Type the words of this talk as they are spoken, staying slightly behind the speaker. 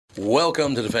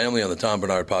Welcome to the family on the Tom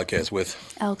Bernard Podcast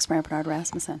with Alex Bernard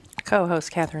Rasmussen. Co-host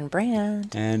Catherine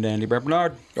Brandt. And Andy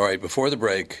Bernard. All right, before the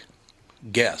break,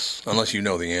 guess, unless you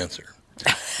know the answer.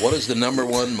 What is the number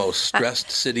one most stressed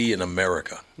city in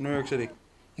America? New York City.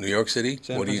 New York City?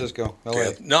 San Francisco.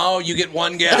 LA. No, you get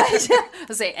one guess.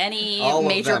 I'll say any All of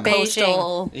major them.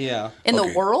 coastal Yeah. in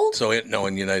the world? So, in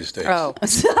the United States. Oh, I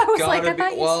was like, I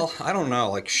thought you Well, I don't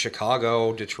know. Like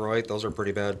Chicago, Detroit, those are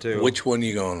pretty bad too. Which one are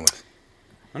you going with?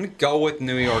 I'm going to go with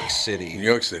New York New City.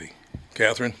 York City.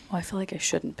 Catherine? Well, I feel like I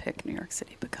shouldn't pick New York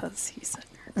City because he said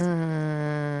New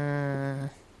York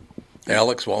City.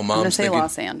 Alex, while I'm going to Mom's say thinking.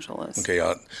 Los Angeles. Okay,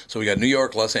 so we got New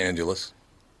York, Los Angeles.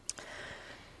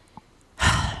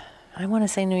 I want to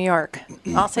say New York.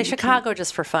 I'll say Chicago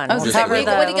just for fun. I was We'll gonna say,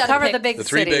 cover what do you we'll gotta cover pick? the big The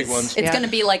three cities. big ones. It's going to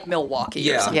be like Milwaukee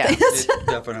or Yeah, something. Yeah.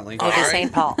 Definitely. Maybe All right.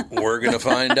 St. Paul. We're going to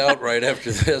find out right after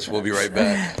this. We'll be right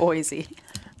back. Boise.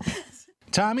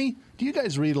 Tommy, do you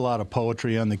guys read a lot of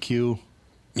poetry on the queue?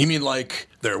 You mean like,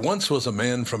 there once was a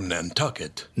man from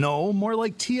Nantucket. No, more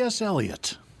like T.S.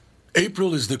 Eliot.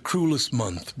 April is the cruelest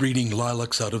month, breeding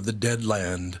lilacs out of the dead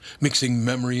land, mixing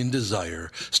memory and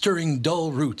desire, stirring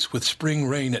dull roots with spring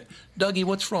rain. Dougie,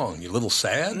 what's wrong? You a little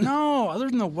sad? No, other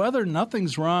than the weather,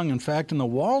 nothing's wrong. In fact, in the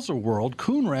Walser world,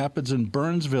 Coon Rapids and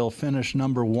Burnsville finished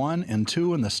number 1 and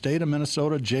 2 in the state of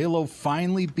Minnesota. J-Lo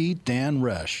finally beat Dan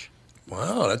Resch.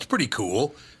 Wow, that's pretty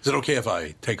cool. Is it okay if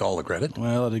I take all the credit?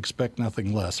 Well, I'd expect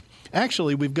nothing less.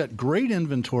 Actually, we've got great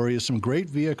inventory of some great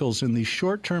vehicles, and these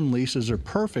short-term leases are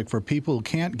perfect for people who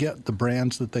can't get the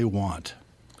brands that they want.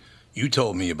 You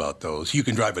told me about those. You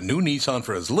can drive a new Nissan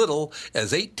for as little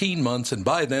as 18 months, and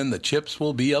by then the chips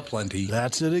will be aplenty.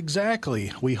 That's it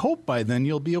exactly. We hope by then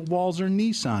you'll be a Walser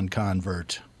Nissan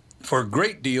convert. For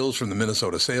great deals from the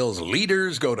Minnesota sales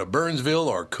leaders, go to Burnsville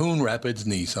or Coon Rapids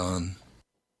Nissan.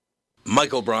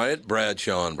 Michael Bryant,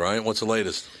 Bradshaw and Bryant, what's the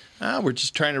latest? We're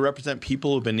just trying to represent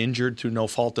people who've been injured through no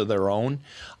fault of their own.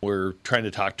 We're trying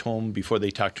to talk to them before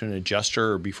they talk to an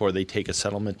adjuster or before they take a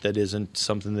settlement that isn't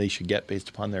something they should get based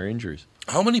upon their injuries.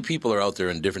 How many people are out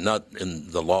there not in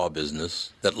the law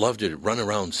business, that love to run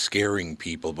around scaring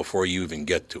people before you even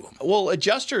get to them? Well,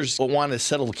 adjusters want to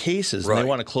settle cases and Right. they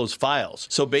want to close files.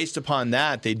 So based upon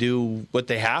that, they do what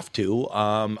they have to.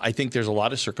 I think there's a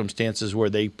lot of circumstances where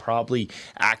they probably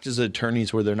act as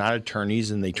attorneys where they're not attorneys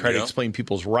and they try to explain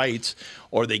people's rights,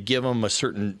 or they give them a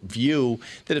certain view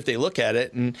that if they look at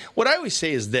it. And what I always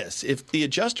say is this: if the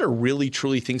adjuster really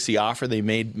truly thinks the offer they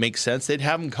made makes sense, they'd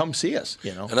have them come see us.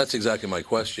 And that's exactly my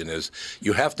question is,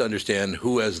 you have to understand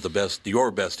who has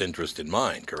your best interest in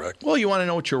mind, correct? Well, you want to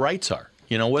know what your rights are.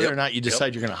 Whether Yep. or not you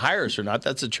decide you're going to hire us or not,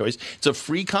 that's a choice. It's a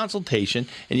free consultation,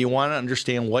 and you want to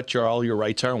understand what all your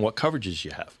rights are and what coverages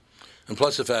you have. And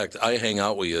plus the fact I hang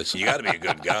out with you, so you got to be a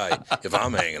good guy if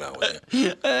I'm hanging out with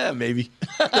you. Maybe.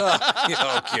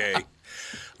 Okay.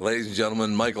 Ladies and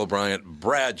gentlemen, Michael Bryant,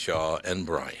 Bradshaw and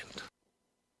Bryant.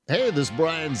 Hey, this is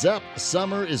Brian Zepp.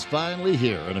 Summer is finally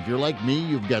here, and if you're like me,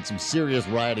 you've got some serious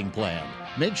riding planned.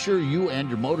 Make sure you and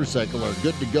your motorcycle are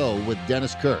good to go with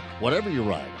Dennis Kirk. Whatever you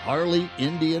ride, Harley,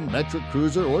 Indian, Metric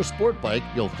Cruiser, or Sport Bike,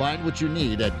 you'll find what you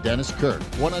need at Dennis Kirk.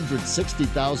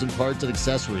 160,000 parts and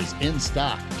accessories in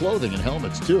stock, clothing and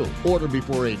helmets too. Order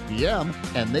before 8 p.m.,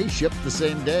 and they ship the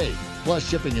same day. Plus,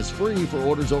 shipping is free for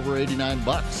orders over $89.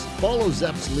 Follow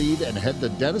Zepp's lead and head to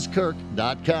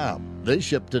DennisKirk.com. They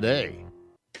ship today.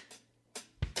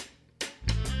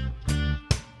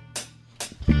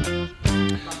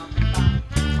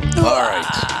 All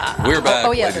right. We're back,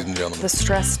 ladies and gentlemen. The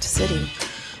stressed city.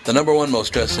 The number one most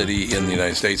stressed city in the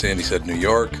United States. Andy said New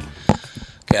York.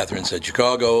 Catherine said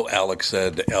Chicago. Alex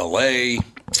said L.A.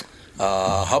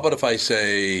 How about if I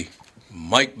say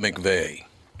Mike McVeigh?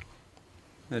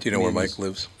 Do you know where Mike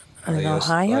lives? In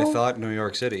Ohio? I thought New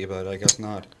York City, but I guess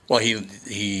not. Well,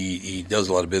 he does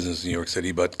a lot of business in New York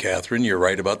City, but Catherine, you're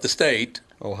right about the state.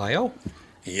 Ohio?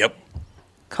 Yep.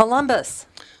 Columbus.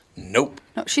 Nope.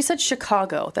 No, she said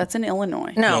Chicago. That's in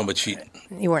Illinois. No, but you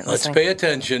weren't let's listening. pay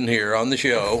attention here on the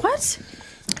show. What?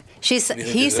 He think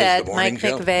this is said the morning Mike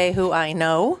show? McVeigh, who I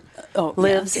know,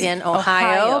 lives in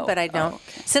Ohio, but I don't.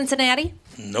 Cincinnati?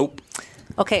 Nope.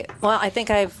 Okay, well, I think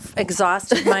I've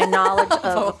exhausted my knowledge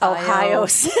of Ohio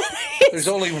City. There's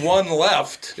only one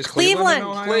left. Is Cleveland. in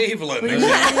Ohio? Cleveland.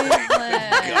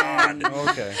 God.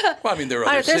 Okay. Well, I mean, there are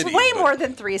other There's cities. way but- more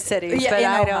than 3 cities, Yeah, but in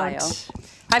I Ohio. don't.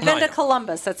 I've No, been I to know.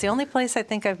 Columbus. That's the only place I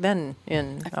think I've been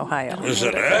in Ohio. Is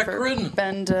it Akron?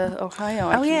 Been to Ohio.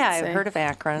 I Oh yeah, can't I've say. heard of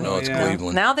Akron. No, it's Yeah.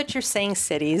 Cleveland. Now that you're saying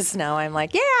cities, now I'm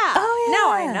like, yeah. Oh yeah.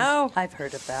 Now I know. I've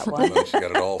heard of that one. Well, she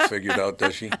got it all figured out,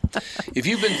 does she? If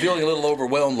you've been feeling a little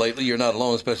overwhelmed lately, you're not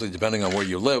alone, especially depending on where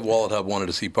you live. Wallet Hub wanted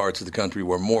to see parts of the country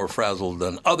were more frazzled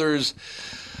than others.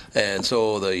 And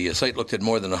so the site looked at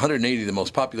more than 180 of the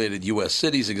most populated U.S.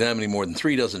 cities, examining more than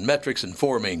 36 metrics in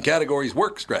 4 main categories: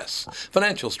 work stress,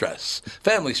 financial stress,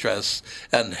 family stress,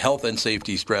 and health and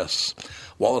safety stress.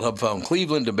 Wallet Hub found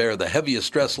Cleveland to bear the heaviest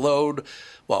stress load,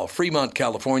 while Fremont,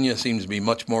 California seems to be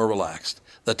much more relaxed.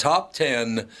 The top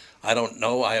 10, I don't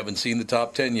know. I haven't seen the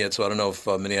top 10 yet, so I don't know if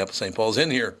Minneapolis-St. Paul's in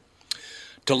here.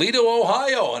 Toledo,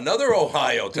 Ohio, another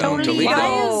Ohio town. Toledo.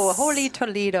 Oh, holy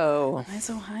Toledo. Why is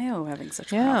Ohio having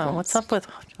such Yeah, problems? what's up with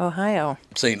Ohio?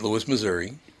 St. Louis,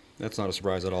 Missouri. That's not a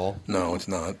surprise at all. No, it's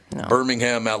not. No.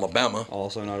 Birmingham, Alabama.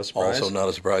 Also not a surprise. Also not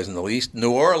a surprise in the least.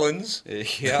 New Orleans.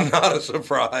 Yeah. Not a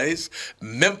surprise.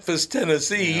 Memphis,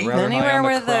 Tennessee. Yeah, rather high Anywhere on the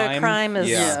where the crime. crime is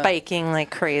Yeah. spiking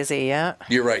like crazy, yeah.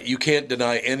 You're right. You can't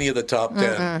deny any of the top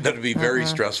 10. That would be very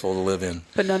stressful to live in.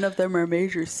 But none of them are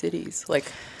major cities.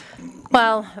 Like,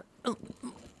 Well,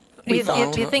 if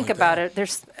found you it think like about it,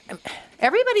 there's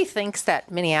everybody thinks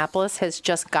that Minneapolis has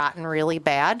just gotten really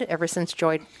bad ever since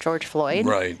George Floyd.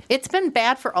 Right. It's been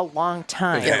bad for a long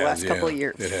time. It has, the last couple of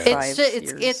years. It has.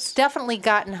 It's definitely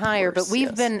gotten higher, but Worse, we've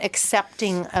yes. been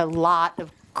accepting a lot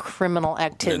of criminal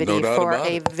activity doubt for about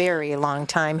a it. very long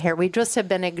time here. We just have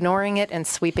been ignoring it and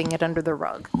sweeping it under the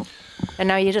rug. And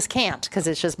now you just can't because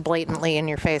it's just blatantly in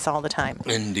your face all the time.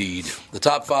 Indeed. The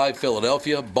top 5: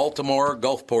 Philadelphia, Baltimore,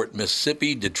 Gulfport,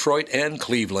 Mississippi, Detroit, and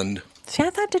Cleveland. See, I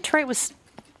thought Detroit was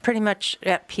pretty much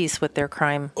at peace with their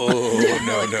crime. Oh,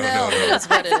 no. that's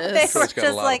what it is. Detroit's got a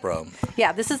just lot like- of problems.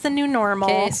 Yeah, this is the new normal.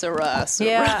 Que sera,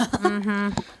 sera.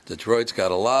 Yeah. Detroit's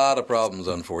got a lot of problems,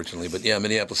 unfortunately. But yeah,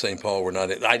 Minneapolis, St. Paul, we're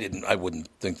not. I wouldn't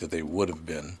think that they would have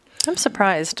been. I'm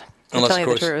surprised, to Unless, tell of you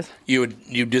course, the truth.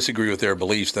 you disagree with their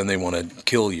beliefs, then they want to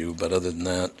kill you. But other than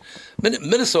that,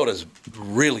 Minnesota's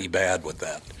really bad with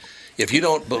that. If you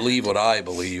don't believe what I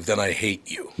believe, then I hate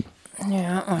you.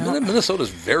 Yeah, well, Minnesota's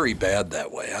very bad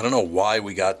that way. I don't know why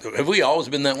we got. Have we always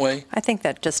been that way? I think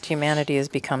that just humanity has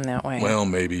become that way. Well,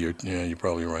 maybe you're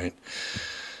probably right.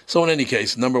 So in any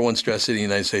case, number 1 stress city in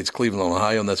the United States, Cleveland,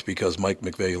 Ohio, and that's because Mike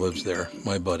McVeigh lives there,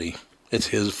 my buddy. It's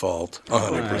his fault,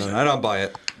 100%. I don't buy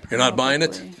it. You're not buying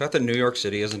it? The fact that New York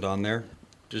City isn't on there,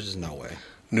 there's just no way.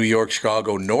 New York,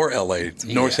 Chicago, nor L.A.,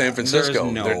 nor Yeah, San Francisco.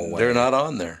 there's no way. They're not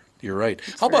on there. You're right.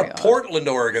 How very about odd. Portland,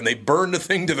 Oregon? They burned the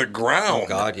thing to the ground. Oh,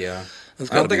 God, yeah.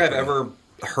 That's I don't gotta think be I've pretty-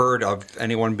 ever heard of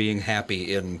anyone being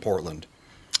happy in Portland.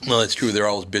 Well, it's true. They're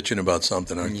always bitching about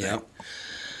something, aren't Yeah.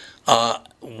 they?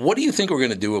 What do you think we're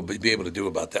going to be able to do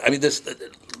about that? I mean, this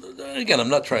again, I'm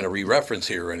not trying to re-reference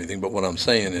here or anything, but what I'm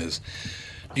saying is,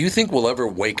 do you think we'll ever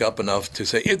wake up enough to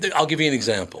say, I'll give you an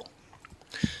example.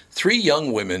 3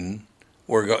 young women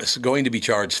were going to be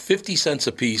charged 50 cents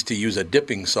apiece to use a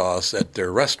dipping sauce at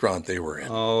their restaurant they were in.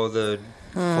 Oh, the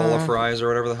full of fries or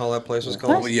whatever the hell that place was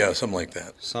called. Oh, yeah, something like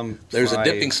that. There's a fry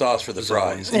dipping sauce for the zone.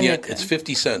 fries, and yet Okay. it's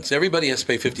 50 cents. Everybody has to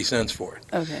pay 50 cents for it.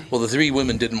 Okay. Well, the 3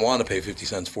 women didn't want to pay 50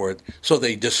 cents for it, so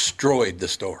they destroyed the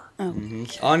store.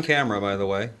 On camera, by the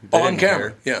way. They On didn't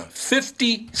camera, care. yeah.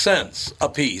 50 cents a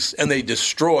piece, and they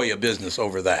destroy a business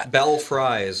over that. Bell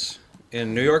Fries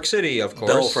in New York City, of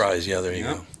course. Bell fries, yeah, there you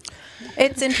Yeah. go.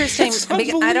 It's interesting It's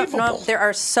because I don't know. unbelievable. There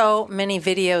are so many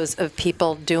videos of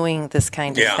people doing this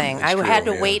kind of Yeah, thing. it's I true, had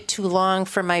to yeah. wait too long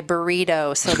for my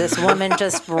burrito, so this woman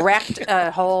just wrecked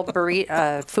a whole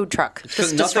food truck. Because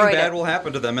Just nothing destroyed bad it. will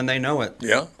happen to them, and they know it.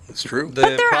 Yeah, it's true. The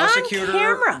But they're on prosecutor,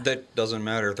 camera. that doesn't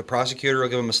matter. The prosecutor will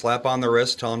give them a slap on the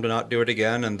wrist, tell them to not do it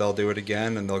again, and they'll do it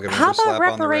again, and they'll give them How a slap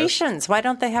about on the wrist. reparations? Why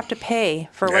don't they have to pay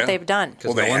for Yeah. what they've done? Because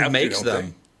Well, they no have one to, makes don't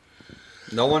them.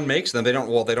 No one makes them. They don't.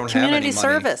 Well, they don't Community have any money.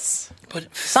 service. But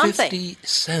Something. 50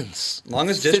 cents. As long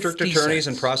as district 50 attorneys cents.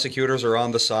 and prosecutors are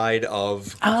on the side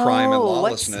of crime and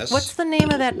lawlessness. What's the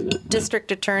name of that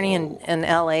district attorney in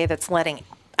L.A. that's letting?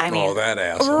 I mean, Oh, that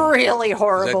asshole. really Is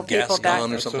horrible that people Gascon back. or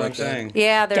That's something what I'm like that? saying.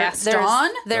 Yeah, Gaston?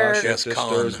 Gosh, they're it Gascon.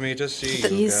 disturbs me to see you.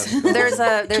 He's- Gascon.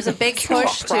 there's a big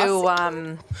push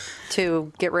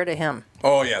to get rid of him.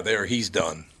 Oh, yeah, he's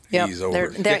done. Yep. He's over.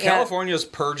 They're- Yeah, they're- California's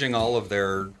purging all of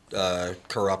their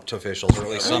corrupt officials, or at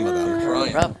least some of them.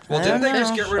 Right. Well, didn't they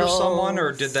just get rid of someone,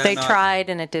 or did that They not? tried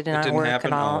and it did It not didn't work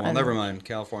happen. at all. Oh, well, And never mind.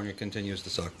 California continues to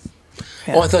suck.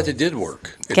 Oh, I thought it did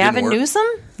work. It Gavin didn't work? Newsom?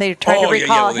 They tried Oh, to yeah,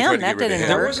 recall well, they tried him. to That get rid of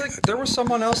didn't him. work. There was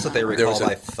someone else that they There was recalled. a-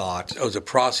 I thought. It was a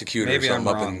prosecutor Maybe or I'm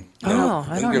something wrong. up in. Oh,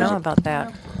 I don't know about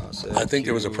that. I think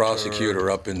there was a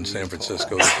prosecutor up in San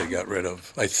Francisco that they got rid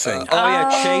of. I think.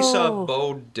 Chesa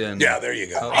Bowden. Yeah, there you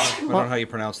go. I don't know how you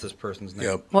pronounce this person's name.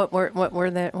 Yep. What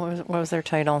was their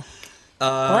title?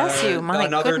 Bless you, my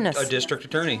goodness. A district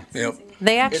attorney. Yep.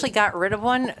 They actually got rid of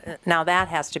one. Now that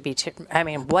has to be. I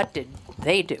mean, what did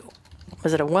they do?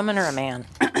 Was it a woman or a man?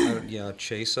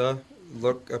 Chesa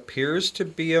appears to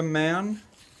be a man.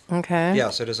 Okay.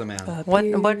 Yes, it is a man.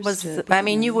 What was? I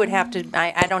mean, you would have to.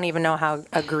 I don't even know how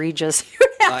egregious you'd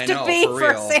have to be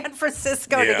for San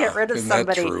Francisco to get rid of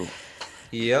somebody. Isn't that true?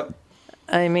 Yep.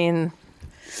 I mean.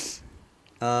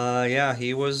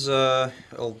 He was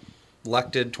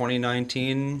elected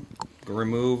 2019,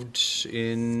 removed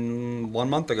in 1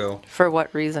 month ago. For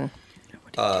what reason?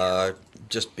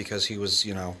 Just because he was,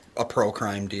 a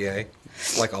pro-crime DA,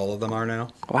 like all of them are now.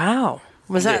 Wow.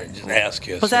 Was that Just ass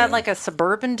kiss, was that like a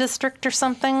suburban district or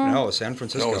something? No, San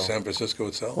Francisco. No, San Francisco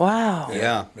itself. Wow.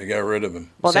 Yeah. They got rid of him.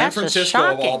 Well, San that's just Francisco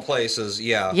of shocking. all places,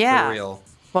 yeah, for real.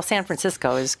 Well, San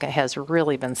Francisco has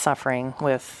really been suffering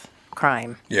with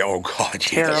crime. Yeah. Oh God. Yes.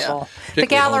 Terrible. The Particularly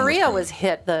Galleria homeless was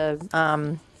hit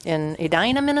in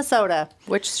Edina, Minnesota.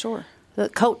 Which store? The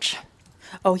Coach.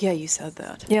 Oh, yeah, you said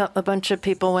that. Yeah, a bunch of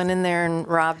people went in there and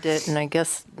robbed it, and I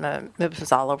guess it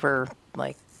was all over,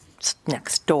 like,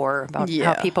 next door about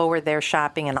how people were there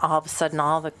shopping, and all of a sudden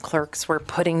all the clerks were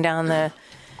putting down the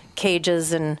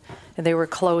cages, and they were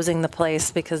closing the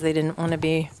place because they didn't want to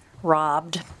be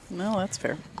robbed. No, that's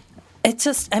fair. It's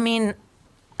just, I mean,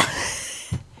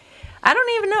 I don't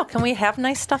even know. Can we have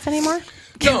nice stuff anymore?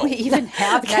 No. We even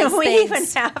have nice Can we things. even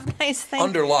have nice things?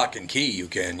 Under lock and key, you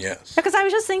can. Yes. Because I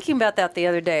was just thinking about that the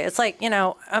other day. It's like,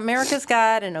 America's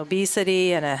got an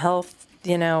obesity and a health,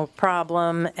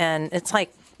 problem. And it's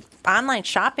like online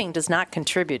shopping does not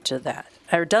contribute to that.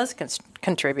 Or does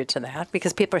contribute to that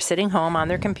because people are sitting home on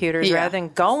their computers rather than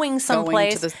going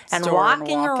someplace and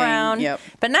walking around. Yep.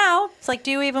 But now, it's like, do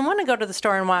you even want to go to the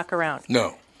store and walk around?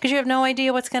 No. Because you have no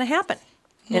idea what's going to happen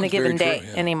in a it's very given day true,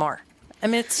 yeah. anymore. I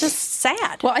mean, it's just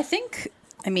sad. Well,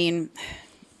 the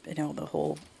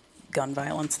whole gun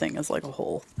violence thing is like a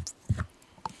whole,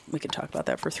 we could talk about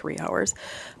that for 3 hours.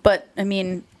 But,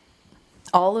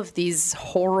 all of these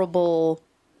horrible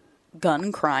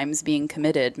gun crimes being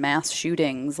committed, mass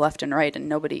shootings left and right, and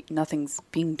nothing's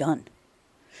being done.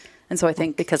 And so I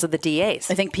think because of the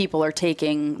DAs. I think people are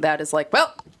taking that as like,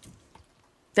 well,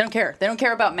 they don't care. They don't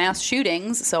care about mass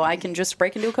shootings, so I can just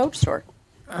break into a Coach store.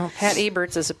 Oh, Pat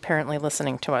Eberts is apparently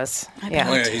listening to us. bet.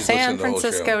 Oh, yeah, he's San listened to the whole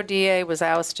Francisco show. DA was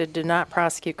ousted, did not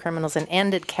prosecute criminals, and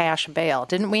ended cash bail.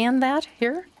 Didn't we end that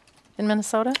here in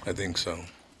Minnesota? I think so.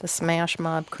 The smash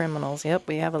mob criminals. Yep,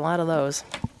 we have a lot of those.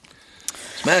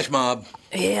 Smash mob.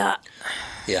 Yeah.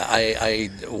 Yeah, I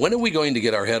when are we going to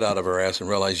get our head out of our ass and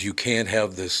realize you can't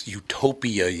have this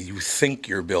utopia you think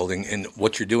you're building, and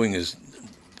what you're doing is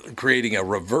creating a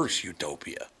reverse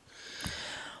utopia?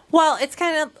 Well, it's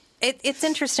kind of, it's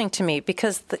interesting to me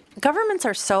because the governments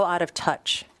are so out of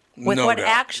touch with No what doubt.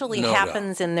 actually No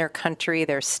happens in their country,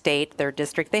 their state, their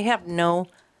district. They have no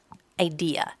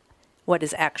idea what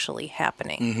is actually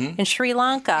happening. Mm-hmm. In Sri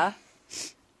Lanka,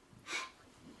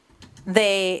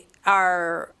 they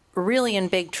are really in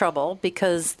big trouble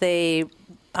because they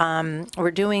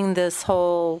were doing this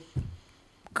whole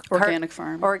Organic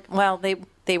farm.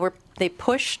 They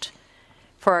pushed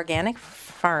for organic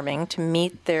farming to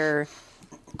meet their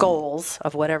goals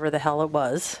of whatever the hell it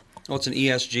was. Well, it's an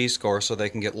ESG score, so they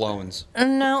can get loans.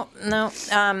 No,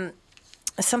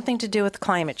 something to do with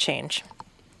climate change.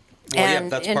 Well,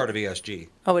 that's part of ESG.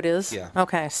 Oh, it is? Yeah.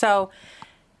 Okay, so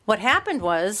what happened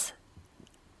was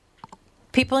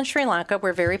people in Sri Lanka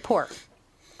were very poor.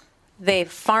 They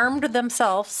farmed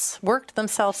themselves, worked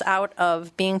themselves out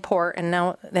of being poor,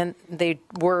 and then they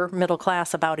were middle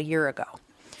class about a year ago.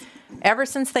 Ever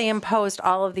since they imposed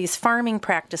all of these farming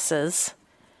practices,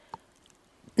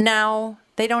 now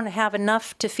they don't have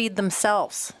enough to feed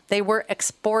themselves. They were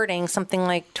exporting something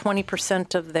like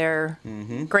 20% of their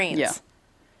grains. Yeah.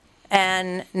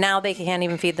 And now they can't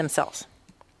even feed themselves.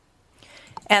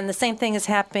 And the same thing is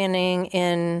happening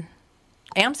in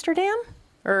Amsterdam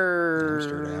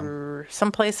or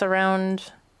someplace.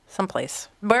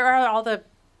 Where are all the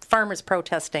farmers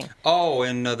protesting? Oh,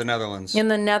 in the Netherlands. In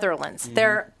the Netherlands.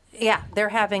 They're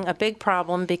having a big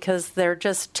problem because they're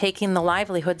just taking the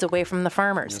livelihoods away from the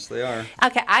farmers. Yes, they are.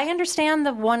 Okay, I understand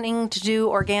the wanting to do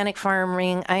organic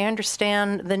farming. I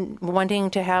understand the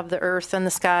wanting to have the earth and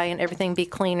the sky and everything be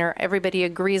cleaner. Everybody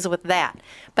agrees with that.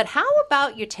 But how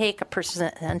about you take a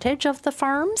percentage of the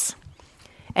farms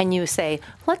and you say,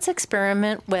 let's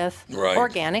experiment with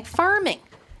organic farming.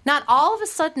 not all of a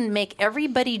sudden make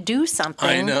everybody do something.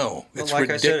 I know. It's like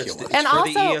ridiculous. I said, it's And for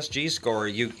also- the ESG score.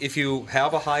 If you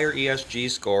have a higher ESG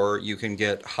score, you can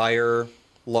get higher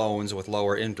loans with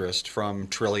lower interest from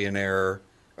trillionaire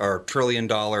or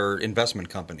trillion-dollar investment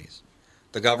companies.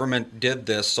 The government did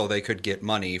this so they could get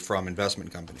money from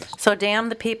investment companies. So damn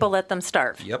the people, let them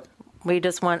starve. Yep. We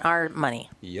just want our money.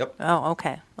 Yep. Oh,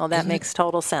 okay. Well, that makes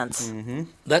total sense.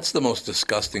 That's the most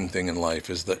disgusting thing in life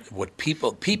is that what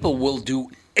people will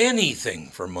do anything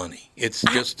for money. It's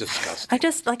just disgusting. I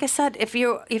just, like I said, if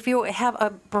you have a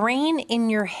brain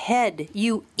in your head,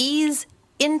 you ease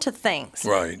into things.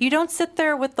 Right. You don't sit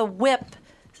there with the whip,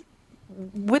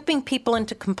 whipping people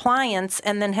into compliance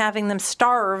and then having them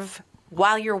starve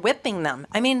while you're whipping them.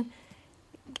 I mean,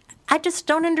 I just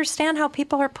don't understand how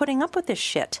people are putting up with this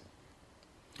shit.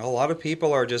 A lot of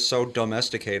people are just so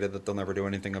domesticated that they'll never do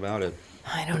anything about it.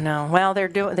 I don't know. Well,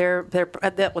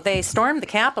 they stormed the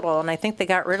Capitol, and I think they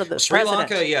got rid of the Sri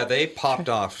president. Lanka, yeah, they popped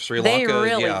off. Sri They Lanka,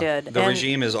 really yeah, did. The And-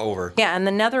 regime is over. Yeah, and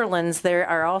the Netherlands, there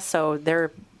are also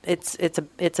it's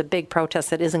a big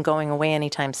protest that isn't going away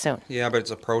anytime soon. Yeah, but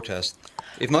it's a protest.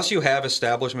 Unless you have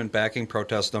establishment backing,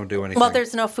 protests don't do anything. Well,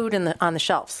 there's no food on the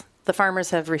shelves. The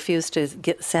farmers have refused to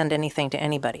send anything to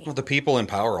anybody. Well, the people in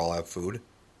power all have food.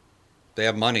 They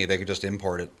have money. They could just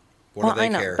import it. What do they I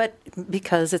know, care? but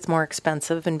because it's more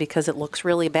expensive and because it looks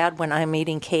really bad when I'm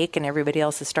eating cake and everybody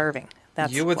else is starving.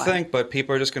 That's you would why. think, but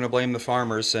people are just going to blame the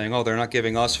farmers, saying, "Oh, they're not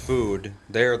giving us food.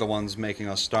 They're the ones making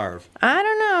us starve." I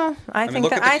don't know. I mean, think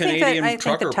look that at the Canadian I think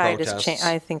trucker the tide is protests.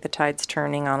 I think the tide's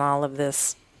turning on all of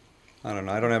this. I don't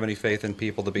know. I don't have any faith in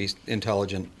people to be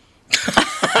intelligent.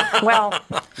 Well,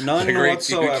 None Agreed.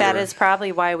 whatsoever. that is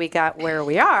probably why we got where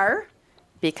we are,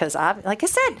 because like I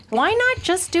said, why not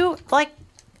just do like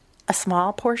a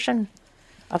small portion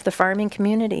of the farming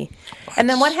community? And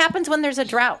then what happens when there's a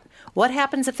drought? What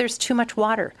happens if there's too much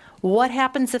water? What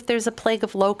happens if there's a plague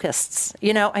of locusts?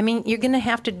 You know, I mean, you're going to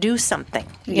have to do something.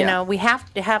 You Yeah. know, we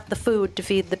have to have the food to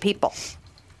feed the people.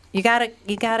 You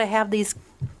gotta have these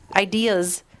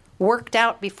ideas worked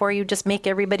out before you just make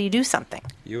everybody do something.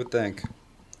 You would think.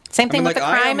 Same thing with the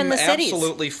I crime am in the cities.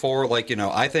 absolutely for,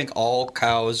 I think all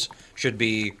cows should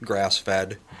be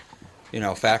grass-fed.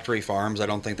 Factory farms, I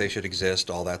don't think they should exist,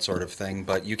 all that sort of thing.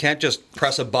 But you can't just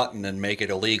press a button and make it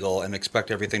illegal and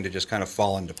expect everything to just kind of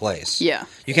fall into place. Yeah.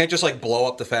 You can't just, blow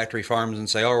up the factory farms and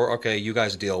say, oh, okay, you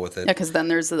guys deal with it. Yeah, because then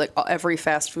there's every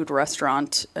fast food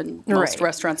restaurant and most Right.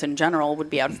 restaurants in general would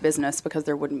be out of business because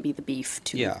there wouldn't be the beef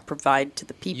to Yeah. provide to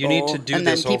the people. You need to do and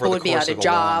then this over people the would be course out of of a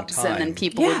long jobs, and then time.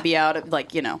 people Yeah. would be out of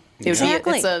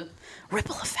Exactly. it's a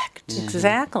ripple effect.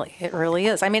 Exactly. It really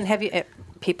is. I mean,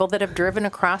 people that have driven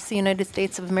across the United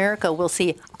States of America will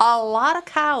see a lot of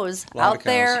cows A lot out of cows.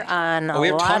 there on We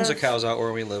a have lot tons of cows out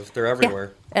where we live. They're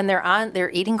everywhere. And they're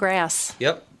eating grass.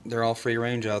 Yep. They're all free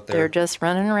range out there. They're just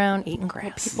running around eating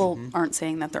grass. People aren't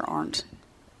saying that there aren't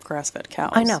grass-fed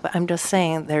cows. I know, but I'm just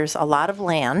saying there's a lot of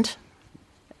land,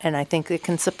 and I think it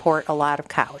can support a lot of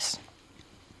cows.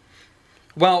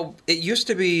 Well, it used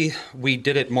to be we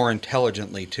did it more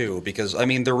intelligently, too, because,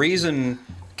 the reason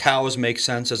cows make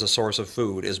sense as a source of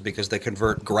food is because they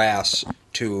convert grass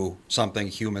to something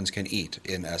humans can eat,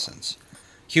 in essence.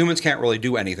 Humans can't really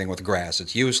do anything with grass.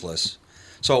 It's useless.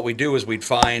 So what we do is we'd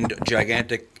find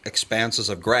gigantic expanses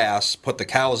of grass, put the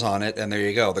cows on it, and there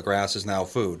you go. The grass is now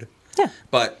food. Yeah.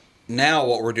 But now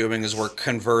what we're doing is we're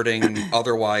converting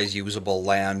otherwise usable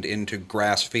land into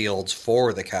grass fields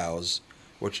for the cows,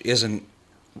 which isn't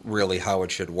really how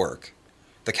it should work.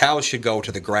 The cows should go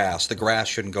to the grass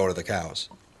shouldn't go to the cows.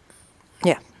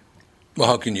 Yeah. Well,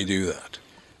 how can you do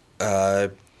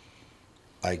that?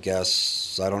 I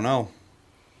guess, I don't know.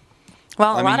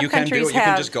 Well, a lot you of can do countries it. You have.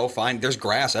 can just go find, there's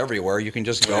grass everywhere. You can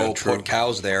just go Yeah, true. put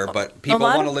cows there, but people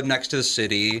lot want to of- live next to the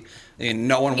city. And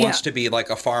no one wants Yeah. to be like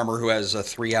a farmer who has a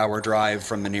 3-hour drive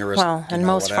from the nearest. Well, and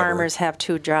most whatever. farmers have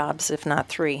 2 jobs, if not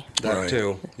 3. That Right.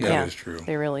 too. Yeah, Yeah. that is true.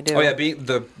 They really do. Oh yeah,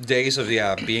 the days of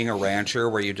being a rancher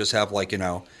where you just have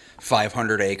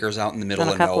 500 acres out in the middle And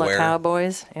a of couple nowhere. of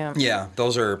cowboys. Yeah. Yeah,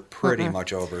 those are pretty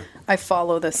much over. I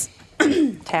follow this.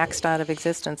 Taxed out of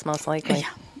existence, most likely. Yeah,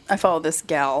 I follow this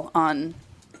gal on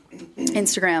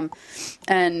Instagram,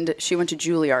 and she went to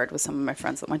Juilliard with some of my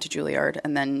friends that went to Juilliard,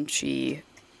 and then she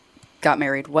got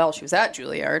married while she was at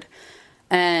Juilliard,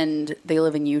 and they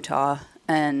live in Utah,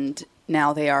 and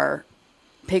now they are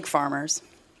pig farmers,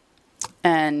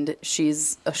 and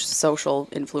she's a social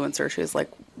influencer. She has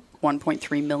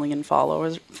 1.3 million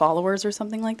followers or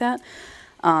something like that.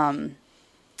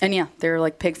 And yeah, they're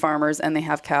pig farmers, and they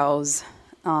have cows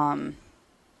and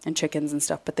chickens and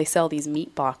stuff, but they sell these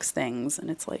meat box things, and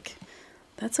it's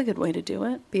That's a good way to do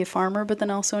it. Be a farmer, but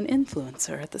then also an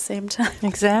influencer at the same time.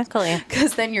 Exactly.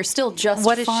 Because then you're still just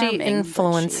What is farming, she but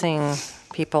influencing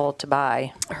people to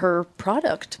buy? her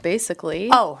product, basically.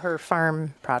 Oh, her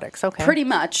farm products. Okay. Pretty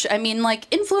much. I mean, like,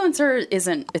 influencer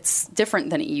it's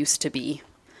different than it used to be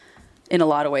in a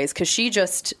lot of ways, because she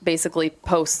just basically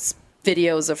posts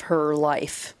videos of her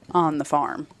life on the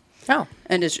farm. Oh.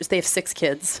 And it's just, they have 6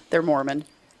 kids. They're Mormon.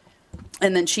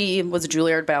 And then she was a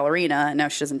Juilliard ballerina, and now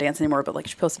she doesn't dance anymore, but, like,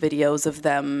 she posts videos of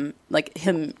them, like,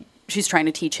 she's trying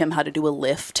to teach him how to do a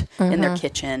lift in their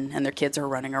kitchen, and their kids are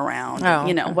running around,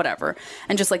 whatever.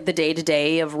 And just, like, the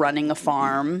day-to-day of running a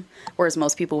farm, whereas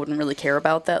most people wouldn't really care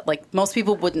about that. Like, most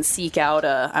people wouldn't seek out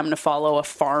I'm going to follow a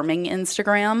farming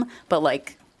Instagram, but,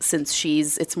 like, since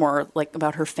it's more, like,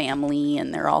 about her family,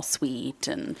 and they're all sweet,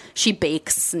 and she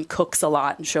bakes and cooks a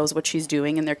lot and shows what she's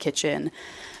doing in their kitchen.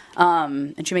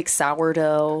 And she makes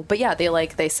sourdough. But yeah,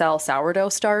 they sell sourdough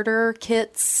starter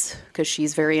kits because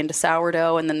she's very into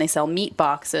sourdough. And then they sell meat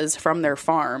boxes from their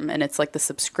farm. And it's like the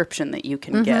subscription that you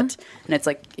can get. And it's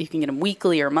like you can get them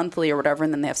weekly or monthly or whatever.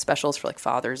 And then they have specials for like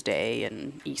Father's Day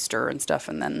and Easter and stuff.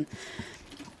 And then,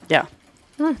 yeah.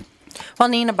 Well,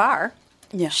 Nina Barr,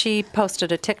 Yeah. she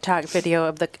posted a TikTok video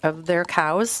of their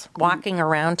cows walking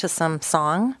around to some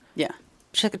song. Yeah.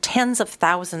 She had tens of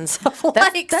thousands of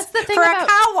likes That's the thing for about a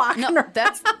cow walking no, around.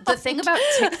 that's the thing about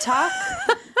TikTok.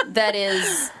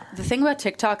 The thing about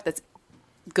TikTok that's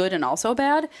good and also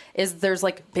bad is there's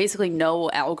like basically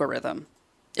no algorithm.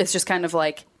 It's just kind of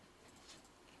like,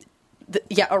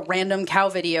 a random cow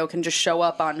video can just show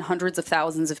up on hundreds of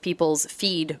thousands of people's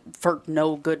feed for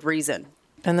no good reason.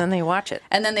 And then they watch it.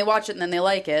 And then they watch it and then they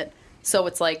like it. So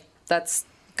it's like, that's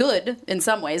good in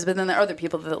some ways, but then there are other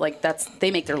people that like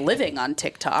they make their living on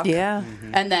TikTok. Yeah.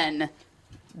 And then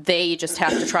they just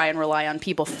have to try and rely on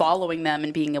people following them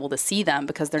and being able to see them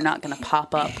because they're not going to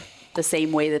pop up the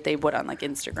same way that they would on like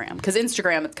Instagram. Because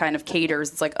Instagram, it kind of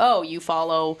caters. It's like, oh, you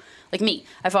follow, like me.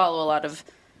 I follow a lot of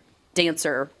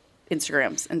dancer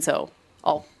Instagrams. And so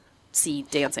I'll see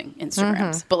dancing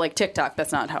Instagrams. But like TikTok,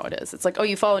 that's not how it is. It's like, oh,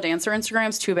 you follow dancer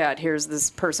Instagrams? Too bad. Here's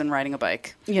this person riding a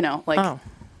bike. You know, like. Oh.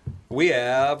 We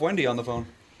have Wendy on the phone.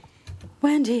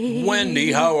 Wendy,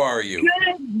 how are you?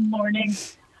 Good morning.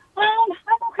 I'm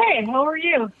okay. How are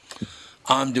you?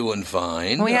 I'm doing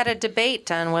fine. We had a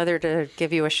debate on whether to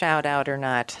give you a shout out or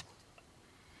not.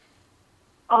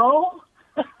 Oh?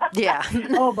 Yeah.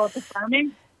 Oh, about the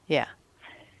farming? Yeah.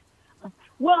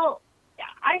 Well,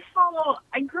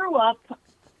 I grew up,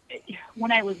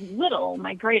 when I was little,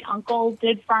 my great uncle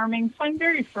did farming, so I'm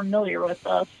very familiar with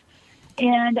this.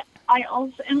 And I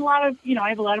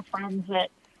have a lot of friends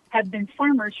that have been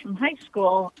farmers from high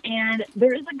school, and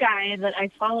there is a guy that I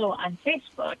follow on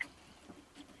Facebook.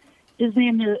 His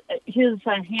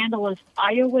handle is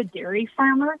Iowa Dairy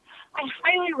Farmer. I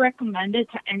highly recommend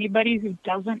it to anybody who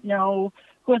doesn't know,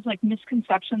 who has like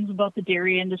misconceptions about the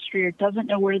dairy industry or doesn't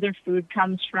know where their food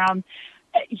comes from.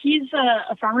 He's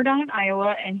a farmer down in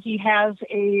Iowa, and he has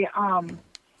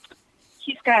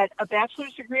he's got a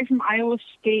bachelor's degree from Iowa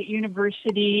State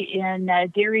University in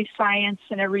dairy science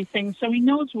and everything, so he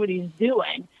knows what he's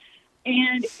doing.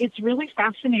 And it's really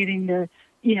fascinating to,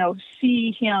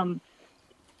 see him,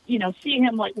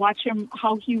 like watch him,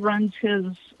 how he runs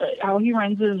his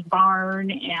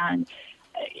barn. And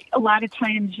a lot of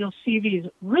times you'll see these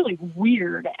really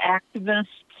weird activists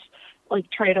like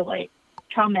try to like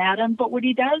come at him. But what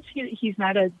he does, he's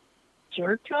not a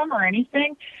jerk to him or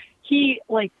anything. He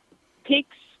like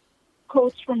takes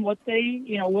quotes from what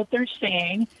they're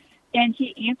saying, and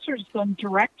he answers them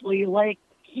directly, like,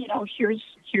 here's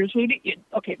what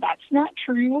okay, that's not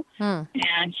true,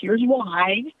 and here's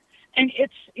why. And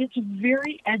it's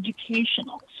very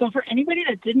educational. So for anybody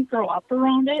that didn't grow up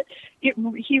around it,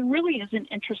 he really is an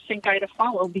interesting guy to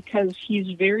follow because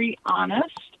he's very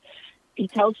honest. He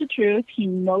tells the truth. He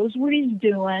knows what he's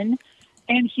doing,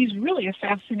 and he's really a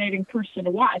fascinating person to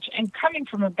watch. And coming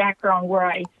from a background where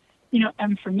I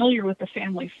am familiar with the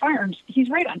family farms, he's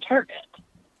right on target.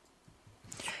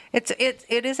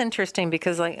 It is interesting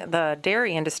because like the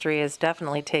dairy industry has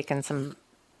definitely taken some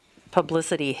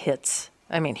publicity hits.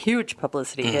 I mean, huge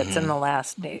publicity hits in the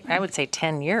last, I would say,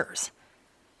 10 years.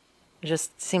 It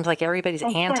just seems like everybody's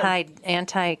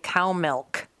anti cow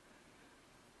milk.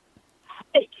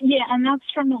 Yeah, and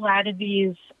that's from a lot of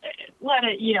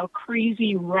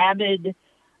crazy, rabid,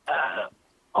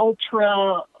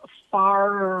 ultra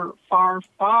far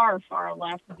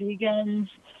left vegans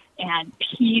and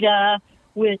PETA,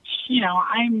 which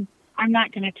I'm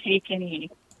not going to take any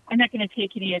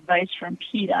advice from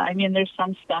PETA. I mean, there's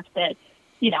some stuff that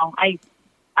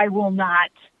I will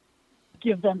not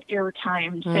give them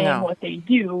airtime saying what they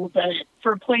do, but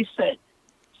for a place that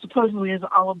supposedly is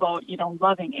all about,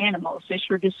 loving animals, they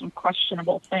sure do some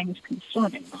questionable things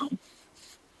concerning them.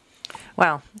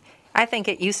 Well, I think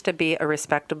it used to be a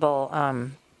respectable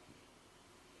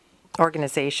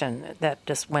organization that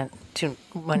just went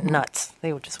nuts.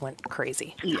 They just went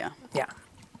crazy. Yeah. Yeah.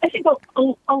 I think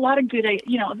a lot of good,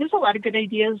 there's a lot of good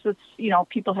ideas. That's,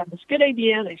 people have this good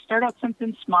idea. They start out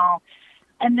something small,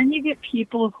 and then you get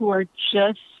people who are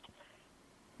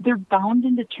they're bound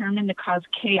and determined to cause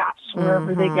chaos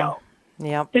wherever they go.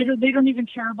 Yep. They don't even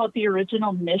care about the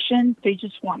original mission. They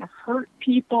just want to hurt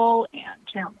people and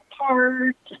tear them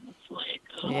apart. And it's like,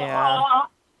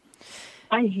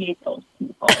 I hate those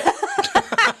people.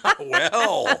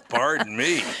 Well, pardon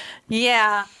me.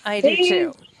 Yeah, I do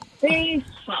too. They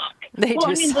suck.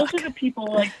 Suck. Those are the people,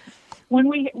 like, when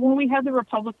we had the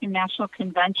Republican National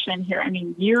Convention here,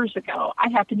 years ago, I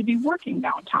happened to be working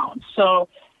downtown. So,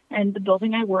 and the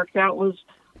building I worked at was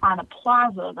on a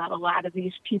plaza that a lot of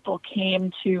these people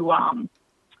came to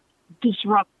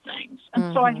disrupt things.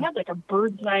 And so I had like a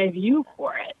bird's eye view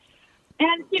for it.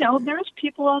 And, there's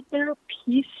people out there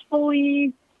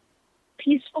peacefully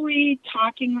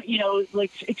talking,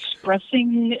 like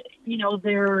expressing,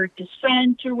 their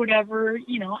dissent or whatever,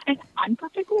 and I'm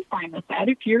perfectly fine with that.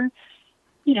 If you're,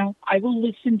 I will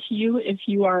listen to you if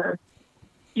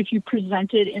you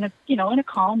present it in a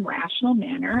calm, rational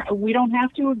manner. We don't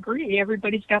have to agree.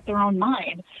 Everybody's got their own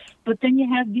mind. But then you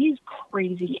have these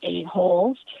crazy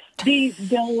a-holes.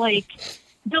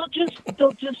 They'll just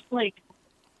take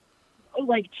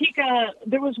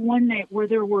there was one night where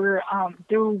there were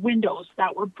windows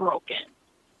that were broken.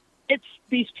 It's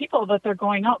these people that they're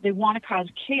going out, they want to cause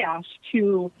chaos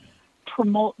to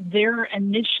promote their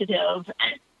initiative.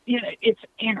 It's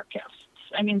anarchists.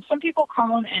 Some people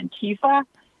call them Antifa.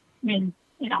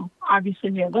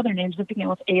 Obviously we have other names that begin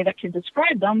with A that can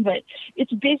describe them, but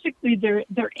it's basically they're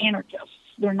anarchists.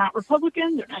 They're not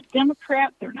Republican, they're not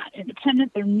Democrat, they're not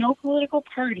independent, they're no political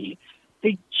party.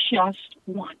 They just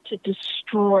want to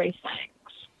destroy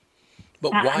things.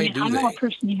 But why do I'm they? not a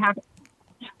person you have.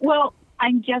 Well,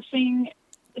 I'm guessing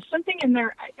something in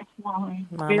there. Mama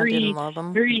very, didn't love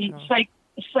 'em. very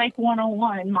Psych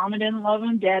 101. Mama didn't love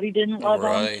them. Daddy didn't love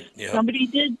them. Yep. Somebody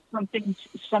did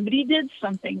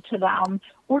something to them,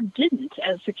 or didn't,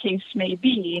 as the case may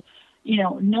be.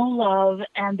 No love,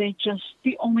 and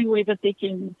the only way that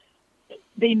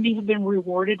they may have been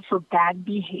rewarded for bad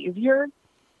behavior.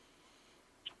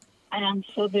 And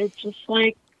so they're just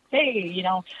like, hey,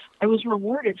 I was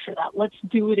rewarded for that. Let's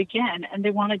do it again. And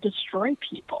they want to destroy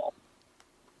people.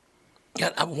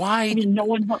 Yeah, why? No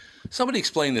one. Somebody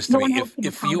explain this to me.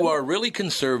 If you are really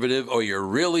conservative or you're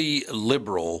really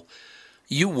liberal,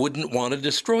 you wouldn't want to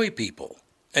destroy people.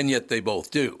 And yet they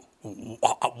both do.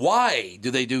 Why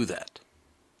do they do that?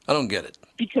 I don't get it.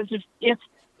 Because if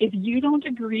you don't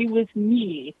agree with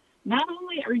me, not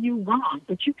only are you wrong,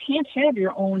 but you can't have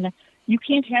your own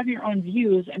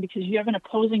views, and because you have an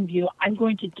opposing view, I'm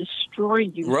going to destroy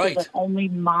you so that only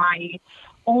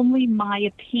my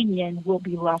opinion will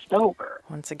be left over.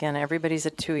 Once again, everybody's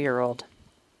a 2-year-old.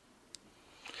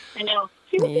 I know.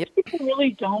 See,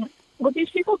 what these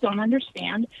people don't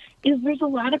understand is there's a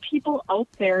lot of people out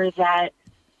there that,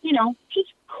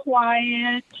 just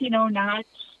quiet, not,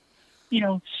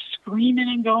 screaming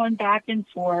and going back and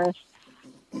forth.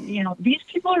 These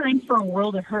people are in for a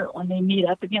world of hurt when they meet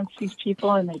up against these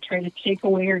people and they try to take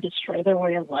away or destroy their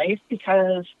way of life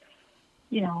because,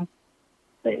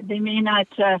 they may not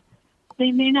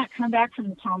come back from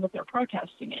the town that they're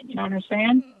protesting in. You know what I'm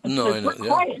saying? No, I know.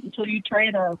 Quiet until you try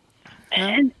to,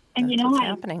 and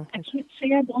happening. I can't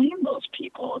say I blame those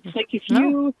people. It's like if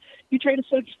you try to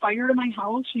set fire to my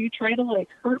house, or you try to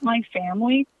hurt my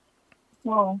family.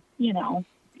 Well,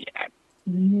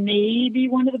 maybe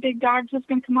one of the big dogs is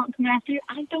going to come out and come after you.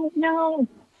 I don't know.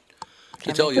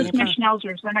 To tell you, my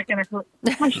schnauzers, they're not going to hurt.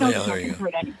 My schnauzers aren't going to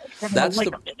hurt anybody. That's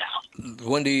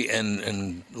Wendy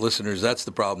and listeners, that's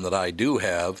the problem that I do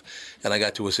have. And I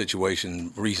got to a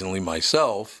situation recently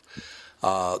myself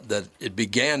that it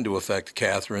began to affect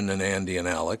Catherine and Andy and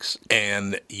Alex.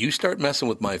 And you start messing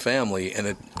with my family,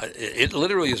 and it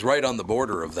literally is right on the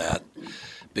border of that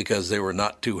because they were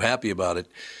not too happy about it.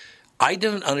 I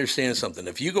don't understand something.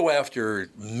 If you go after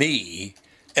me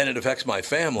and it affects my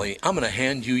family, I'm going to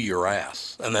hand you your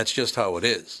ass. And that's just how it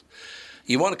is.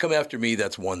 You want to come after me,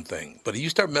 that's one thing. But if you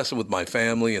start messing with my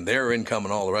family and their income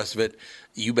and all the rest of it,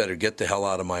 you better get the hell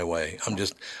out of my way.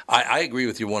 I agree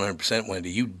with you 100%, Wendy.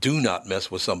 You do not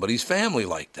mess with somebody's family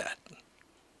like that.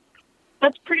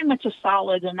 That's pretty much a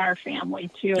solid in our family,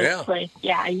 too. Yeah. It's like,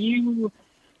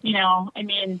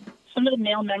 some of the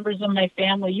male members of my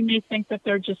family, you may think that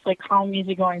they're just like calm,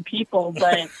 easygoing people,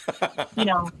 but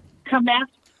come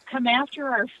after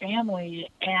our family,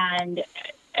 and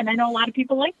I know a lot of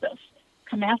people like this.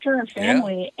 Come after our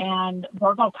family, and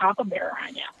we'll go Papa Bear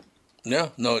on you. Yeah,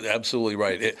 no, absolutely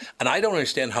right. And I don't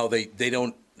understand how they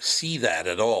don't see that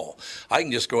at all. I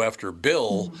can just go after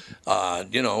Bill,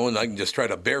 and I can just try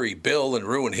to bury Bill and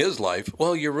ruin his life.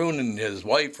 Well, you're ruining his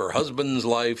wife, her husband's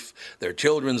life, their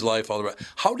children's life, all the rest.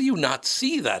 How do you not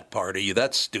see that part? Are you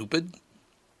that stupid?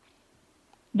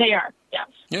 They are, yes.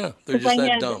 Yeah, they're just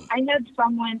that dumb. I had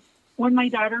someone, when my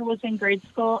daughter was in grade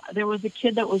school, there was a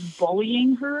kid that was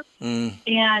bullying her,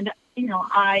 and,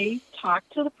 I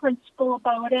talked to the principal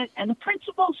about it, and the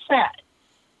principal said,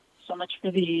 so much for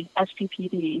the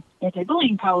SPPD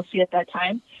anti-bullying policy at that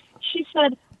time. She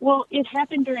said, well, it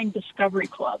happened during Discovery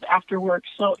Club after work,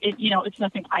 so it's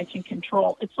nothing I can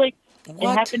control. It's like it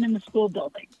happened in the school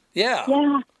building. Yeah.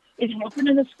 Yeah, it happened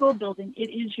in the school building. It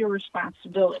is your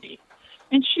responsibility.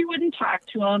 And she wouldn't talk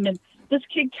to him, and this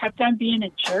kid kept on being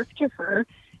a jerk to her.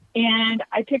 And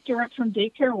I picked her up from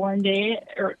daycare one day,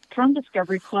 or from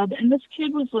Discovery Club, and this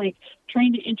kid was like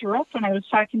trying to interrupt when I was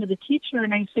talking to the teacher.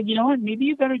 And I said, you know what, maybe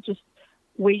you better just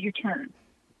wait your turn.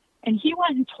 And he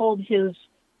went and told his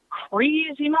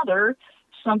crazy mother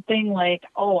something like,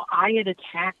 oh, I had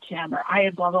attacked him, or I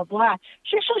had blah, blah, blah.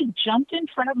 She actually jumped in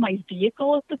front of my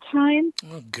vehicle at the time.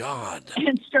 Oh, God.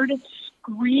 And started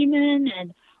screaming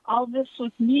and all this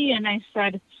with me. And I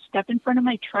said, step in front of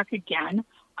my truck again.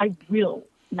 I will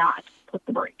not put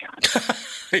the brake on.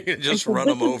 You just run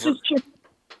them over.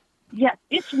 Yeah,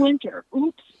 it's winter.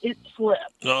 Oops, it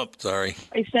slipped. Oh, sorry.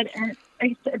 I said,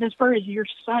 as far as your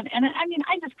son, and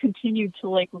I just continued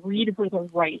to read her the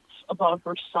rights about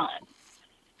her son.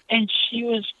 And she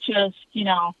was just,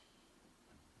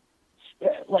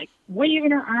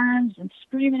 waving her arms and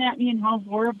screaming at me and how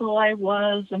horrible I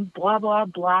was and blah, blah,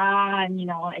 blah. And,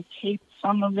 I taped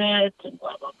some of it and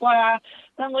blah, blah, blah.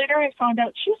 Then later I found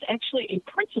out she was actually a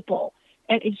principal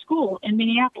at a school in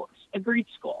Minneapolis, a grade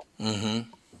school. Mm-hmm.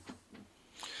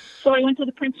 So I went to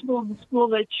the principal of the school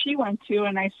that she went to,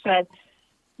 and I said,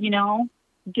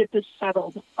 get this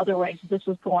settled. Otherwise, this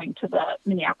is going to the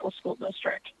Minneapolis School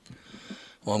District.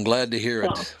 Well, I'm glad to hear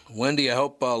it. Wendy, I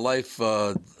hope life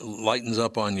lightens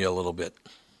up on you a little bit.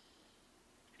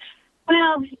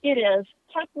 Well, it is.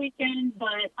 Tough weekend, but,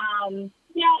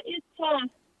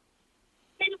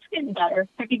 it's getting better. If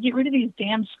I could get rid of these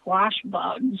damn squash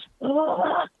bugs.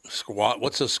 Ugh.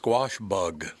 What's a squash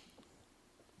bug?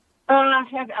 I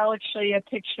have Alex show you a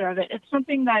picture of it. It's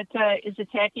something that is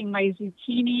attacking my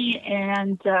zucchini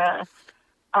and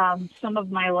some of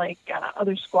my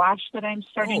other squash that I'm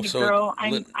starting to grow.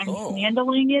 I'm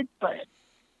handling it, but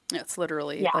it's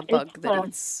literally a bug that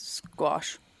eats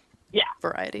squash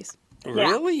varieties.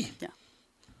 Really? Yeah.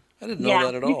 I didn't know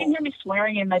that at all. You can hear me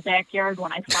swearing in my backyard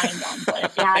when I find them.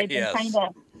 But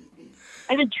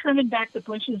I've been trimming back the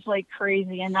bushes like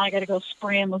crazy, and now I got to go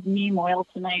spray them with neem oil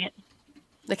tonight.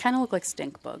 They kind of look like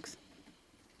stink bugs.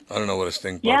 I don't know what a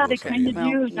stink bug looks like. Yeah, they kind of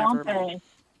do, don't they?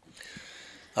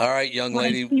 All right, young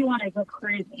lady. You want to go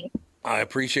crazy. I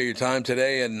appreciate your time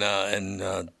today, and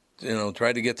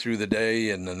try to get through the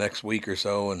day and the next week or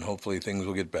so, and hopefully things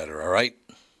will get better. All right?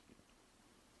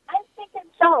 I'm thinking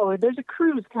so. There's a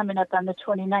cruise coming up on the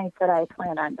 29th that I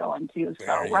plan on going to,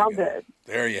 so we're all good.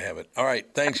 There you have it. All right.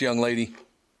 Thanks, young lady.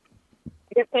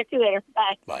 Get back to you later.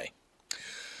 Bye. Bye.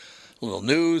 Little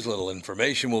news, little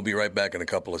information. We'll be right back in a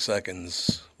couple of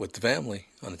seconds with the family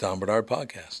on the Tom Bernard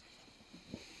Podcast.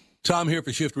 Tom here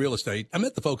for Shift Real Estate. I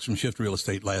met the folks from Shift Real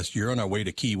Estate last year on our way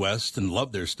to Key West and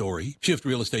loved their story. Shift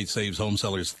Real Estate saves home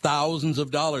sellers thousands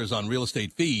of dollars on real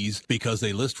estate fees because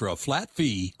they list for a flat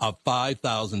fee of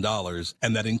 $5,000,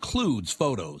 and that includes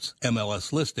photos,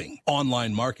 MLS listing,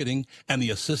 online marketing, and the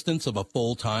assistance of a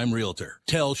full-time realtor.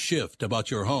 Tell Shift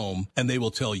about your home, and they will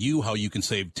tell you how you can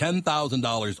save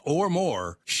 $10,000 or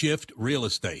more. Shift Real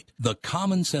Estate, the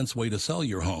common sense way to sell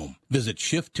your home. Visit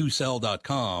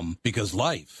shift2sell.com because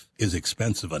life is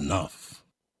expensive enough.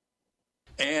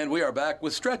 And we are back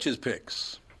with Stretches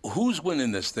picks. Who's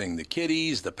winning this thing? The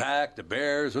Kitties, the Pack, the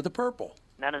Bears, or the Purple?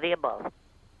 None of the above.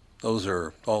 Those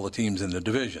are all the teams in the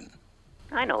division.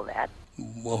 I know that.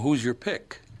 Well, who's your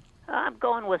pick? I'm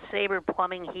going with Sabre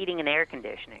Plumbing, Heating, and Air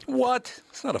Conditioning. What?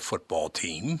 It's not a football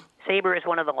team. Sabre is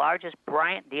one of the largest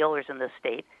Bryant dealers in the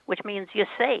state, which means you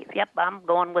save. Yep, I'm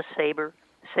going with Sabre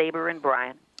and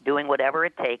Bryant, doing whatever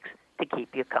it takes to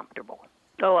keep you comfortable.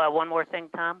 Oh, one more thing,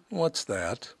 Tom. What's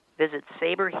that? Visit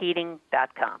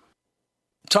saberheating.com.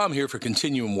 Tom here for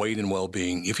Continuum Weight and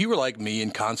Wellbeing. If you were like me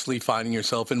and constantly finding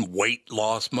yourself in weight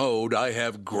loss mode, I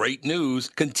have great news.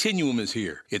 Continuum is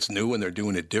here. It's new and they're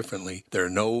doing it differently. There are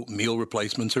no meal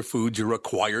replacements or foods you're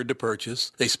required to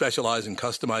purchase. They specialize in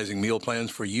customizing meal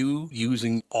plans for you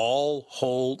using all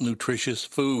whole nutritious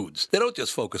foods. They don't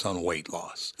just focus on weight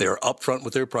loss. They're upfront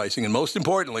with their pricing, and most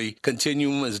importantly,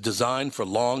 Continuum is designed for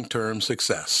long-term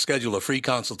success. Schedule a free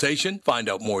consultation. Find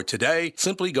out more today.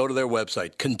 Simply go to their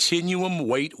website,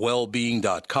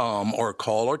 continuumweightwellbeing.com, or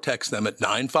call or text them at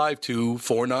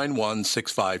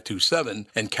 952-491-6527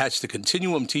 and catch the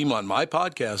Continuum team on my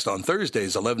podcast on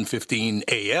Thursdays, 11:15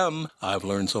 a.m. I've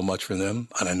learned so much from them,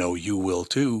 and I know you will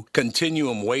too.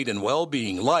 Continuum Weight and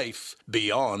Wellbeing, life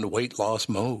beyond weight loss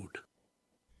mode.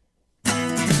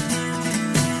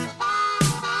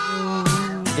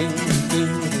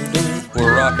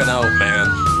 We're rocking out, man.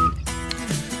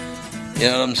 You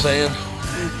know what I'm saying?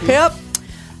 Yep.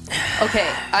 Okay,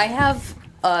 I have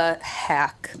a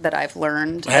hack that I've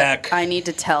learned. Hack. That I need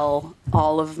to tell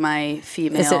all of my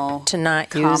female. Is it to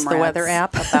not use the weather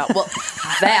app? About, well,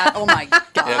 that. Oh my God.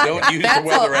 Yeah, don't use the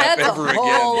weather app ever again. That's a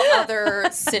whole other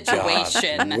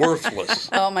situation. God, worthless.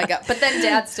 Oh my God! But then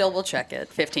Dad still will check it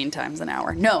 15 times an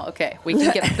hour. No, okay, we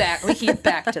can get back. We can get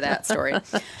back to that story.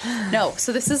 No,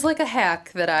 so this is like a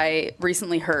hack that I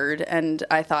recently heard, and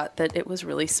I thought that it was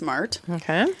really smart.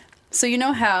 Okay. So you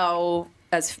know how,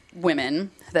 as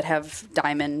women that have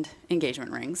diamond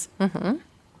engagement rings,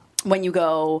 when you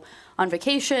go on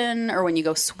vacation or when you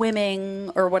go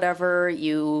swimming or whatever,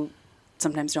 you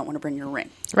sometimes don't want to bring your ring.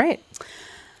 Right.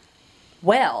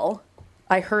 Well,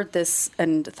 I heard this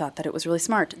and thought that it was really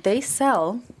smart. They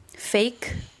sell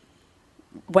fake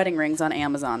wedding rings on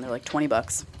Amazon. They're like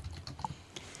 $20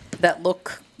 that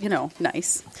look,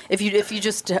 nice. If you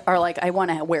just are like, I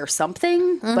want to wear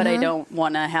something, but I don't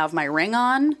want to have my ring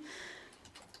on,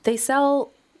 they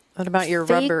sell. What about your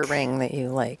fake rubber ring that you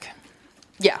like?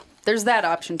 Yeah, there's that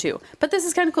option too. But this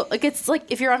is kind of cool. Like, it's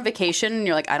like if you're on vacation and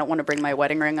you're like, I don't want to bring my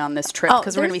wedding ring on this trip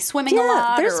because we're going to be swimming a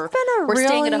lot, or we're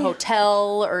staying at a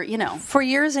hotel, or For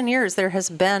years and years, there has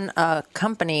been a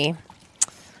company.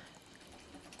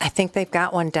 I think they've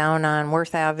got one down on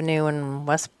Worth Avenue in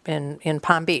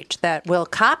Palm Beach that will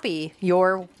copy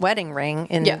your wedding ring,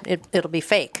 and it'll be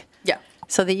fake. Yeah.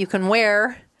 So that you can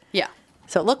wear. Yeah.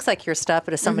 So it looks like your stuff,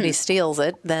 but if somebody steals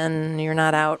it, then you're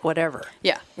not out, whatever.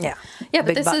 Yeah. Yeah. Yeah,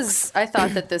 but Big bucks. I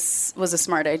thought that this was a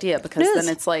smart idea because then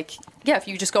it's like, if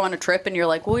you just go on a trip and you're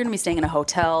like, well, we're going to be staying in a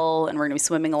hotel and we're going to be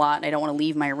swimming a lot and I don't want to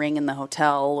leave my ring in the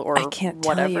hotel or I can't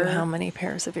whatever. tell you how many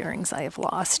pairs of earrings I have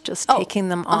lost just taking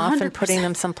them off 100%. And putting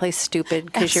them someplace stupid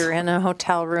because you're in a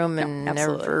hotel room and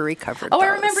never recovered Oh, those.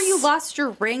 I remember you lost your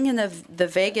ring in the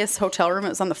Vegas hotel room. It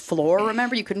was on the floor,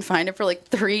 remember? You couldn't find it for like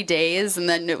 3 days and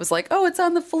then it was like, oh, it's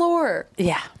on the floor.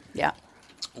 Yeah. Yeah.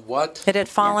 What? It had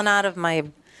fallen out of my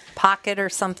pocket or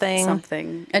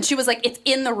something. And she was like, it's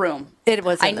in the room. It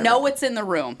was I know it's in the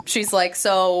room. She's like,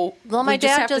 so well, my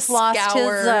dad just lost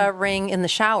his ring in the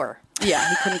shower. Yeah,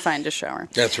 he couldn't find his shower.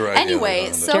 That's right.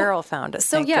 Anyway, so Daryl found it.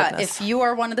 So if you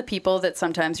are one of the people that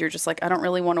sometimes you're just like, I don't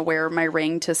really want to wear my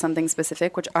ring to something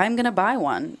specific, which I'm going to buy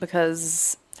one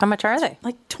because how much are they?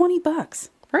 Like $20.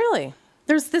 Really?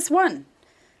 There's this one.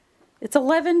 It's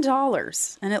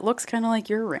 $11 and it looks kind of like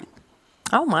your ring.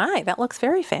 Oh my, that looks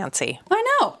very fancy.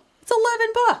 I know. It's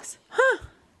 $11. Huh.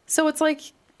 So it's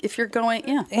like if you're going,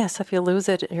 Yeah, so if you lose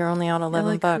it, you're only out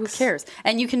 $11. Who cares?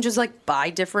 And you can just like buy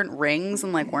different rings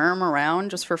and like wear them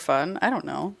around just for fun. I don't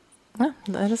know. Yeah,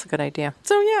 that is a good idea.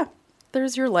 So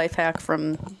there's your life hack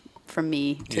from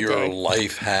me today. Your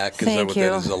life hack. Is that what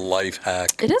that is? A life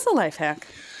hack? It is a life hack.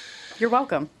 You're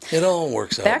welcome. It all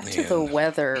works out. Back to the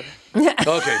weather.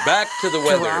 Okay, back to the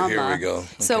weather. Drama. Here we go. Okay.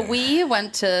 So we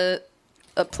went to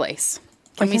a place.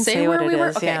 Can we say what where we it were?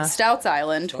 is, Okay, yeah. Stouts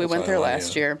Island. We went there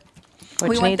last year. Which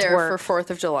we went needs there work. for 4th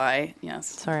of July. Yes.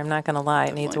 Sorry, I'm not going to lie.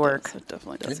 It needs work. It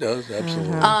definitely does. It does,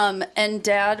 absolutely. And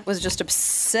Dad was just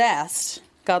obsessed,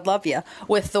 God love you,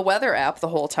 with the weather app the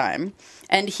whole time.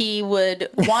 And he would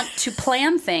want to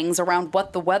plan things around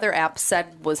what the weather app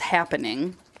said was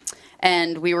happening.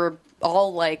 And we were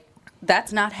all like,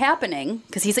 that's not happening.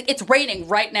 Because he's like, it's raining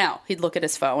right now. He'd look at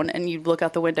his phone and you'd look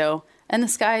out the window and the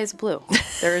sky is blue.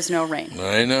 There is no rain.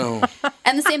 I know.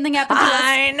 And the same thing happened to us.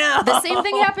 I know. The same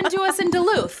thing happened to us in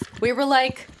Duluth. We were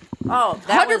like,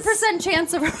 100%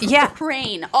 chance of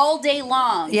rain all day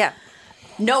long. Yeah.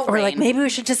 No rain. We're like, maybe we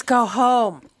should just go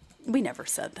home. We never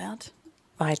said that.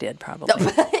 I did probably.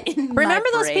 In Remember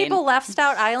my those brain. people left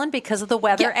Stout Island because of the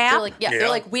weather app? They're like, they're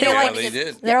like, we don't They're want like- to they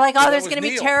get. did. They're like, oh, That there's was going to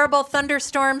be Neil. terrible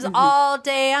thunderstorms all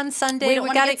day on Sunday. We don't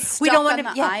wanna gotta- get stuck on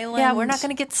the Yeah, island. we're not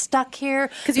going to get stuck here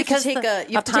Because you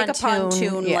have to take a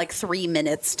pontoon yeah. like 3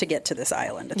 minutes to get to this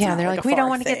island. It's Yeah, not they're like, like, a we don't far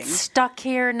want to get thing. stuck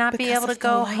here, not be Because able to of the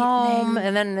go home. lightning.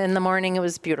 And then in the morning, it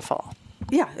was beautiful.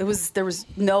 Yeah, there was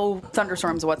no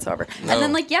thunderstorms whatsoever. No. And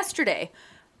then like yesterday,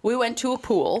 we went to a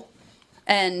pool,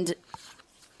 and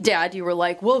Dad, you were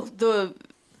like, well, It was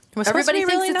supposed to everybody be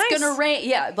thinks really it's nice. gonna rain.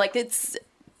 Yeah, like it's.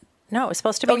 No, it was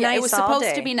supposed to be Oh yeah, nice it was all supposed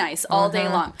day. to be nice all day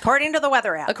long. According to the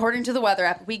weather app. According to the weather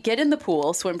app, we get in the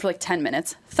pool, swim for like 10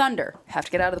 minutes, thunder, have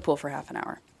to get out of the pool for half an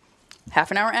hour.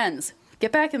 Half an hour ends,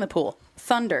 get back in the pool,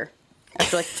 thunder.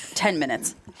 After like 10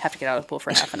 minutes, have to get out of the pool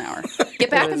for half an hour. Get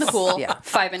back in the pool,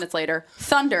 5 minutes later,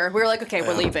 thunder. We were like, okay,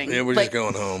 we're leaving. Yeah, we're Like, just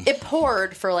going home. It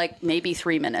poured for like maybe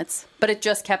 3 minutes, but it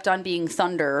just kept on being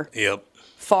thunder Yep.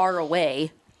 far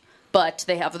away. But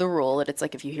they have the rule that it's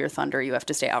like if you hear thunder, you have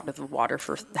to stay out of the water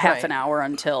for half an hour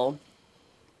until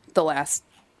the last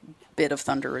bit of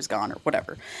thunder is gone or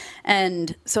whatever.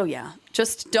 And so, yeah,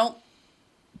 just don't,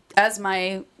 as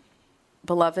my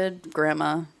beloved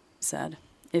grandma said,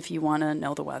 if you want to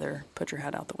know the weather, put your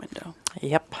head out the window.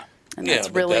 Yep. And Yeah, that's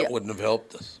but really that wouldn't have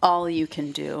helped us. all you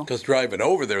can do. Because driving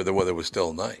over there, the weather was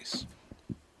still nice.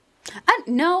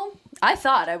 No, I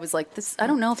thought, I was like, this. I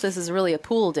don't know if this is really a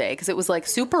pool day because it was like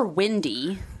super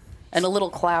windy and a little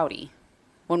cloudy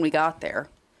when we got there.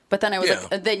 But then I was Yeah.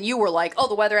 like, then you were like, oh,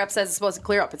 the weather app says it's supposed to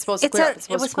clear up. It's supposed to clear up. It's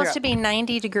It was supposed to be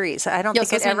 90 degrees. I don't Yeah,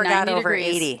 think it ever got over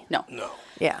 80. No.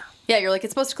 Yeah. Yeah, you're like,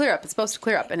 it's supposed to clear up. It's supposed to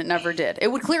clear up. And it never did. It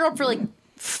would clear up for like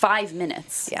 5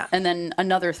 minutes. Yeah. And then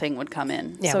another thing would come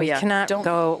in. Yeah, so we yeah, cannot don't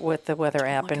go with the weather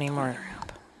app look at the anymore. weather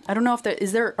app. I don't know if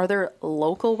are there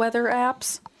local weather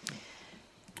apps?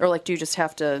 Or like, do you just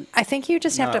have to, I think you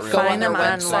just have Not to really. Go on find them their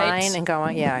website? online and go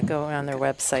on, go on their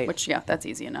website. which, yeah, that's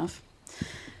easy enough.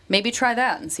 Maybe try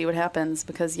that and see what happens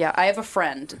because, yeah, I have a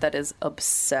friend that is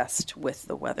obsessed with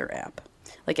the weather app.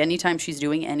 Like, anytime she's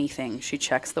doing anything, she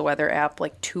checks the weather app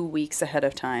like 2 weeks ahead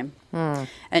of time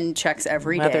and checks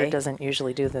every day. Weather doesn't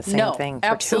usually do the same no, thing for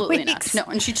absolutely 2 weeks. not.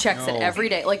 No, and she checks it every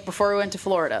day. Like, before we went to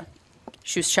Florida,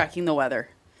 she was checking the weather.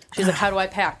 She's like, how do I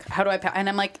pack? How do I pack? And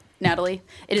I'm like, Natalie,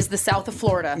 it is the south of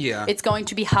Florida. Yeah. It's going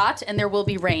to be hot and there will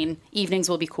be rain. Evenings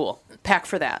will be cool. Pack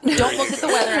for that. Don't look at the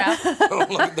weather app.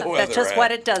 Don't look at the weather That's just app.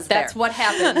 what it does That's there. what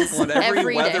happens Well, every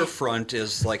every day. weather front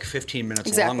is like 15 minutes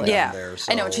Exactly. long down Yeah. there.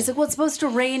 So. I know. And she's like, well, it's supposed to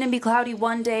rain and be cloudy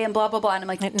one day and blah, blah, blah. And I'm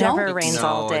like, It don't never rains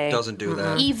all no, day. it doesn't do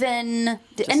that. even,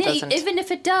 doesn't. even if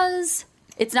it does,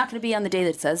 it's not going to be on the day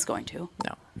that it says it's going to.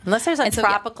 No. Unless there's a And so, yeah.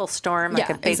 tropical storm, like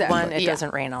Yeah, a big exactly. one, it Yeah.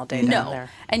 doesn't rain all day down there.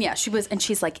 And yeah,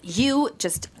 she's like, you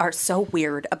just are so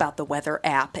weird about the weather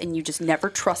app and you just never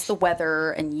trust the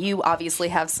weather and you obviously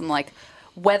have some like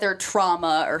weather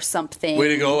trauma or something. Way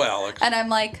to go, Alex. And I'm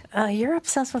like, You're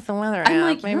obsessed with the weather I'm app.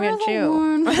 like, Maybe you're it's the you.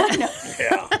 one. I know.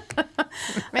 Yeah.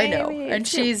 I know. Maybe And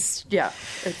it's you. she's, yeah,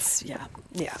 it's, yeah.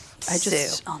 Yeah. I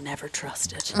just, Sue. I'll never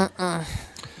trust it.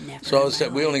 Never. So I was in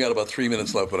my we only got about 3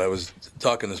 minutes left, but I was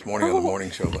talking this morning on the morning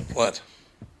show. What?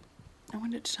 I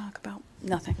wanted to talk about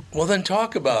nothing. Well, then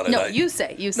talk about it. No, you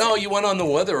say. No, you went on the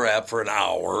weather app for an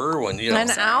hour when you know. An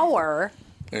hour.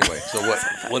 Anyway, so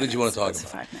what did you want to talk It's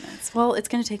about? 5 minutes. Well, it's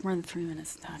going to take more than 3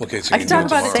 minutes to talk. Okay, so I you can can talk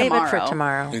do it about it Save tomorrow. it for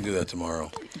tomorrow. We can do that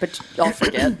tomorrow. But I'll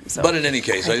forget. So. But in any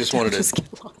case, I just wanted Just to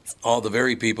get lost. all the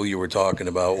very people you were talking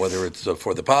about, whether it's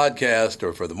for the podcast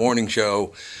or for the morning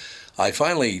show. I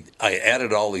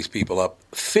added all these people up.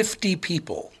 50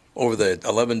 people over the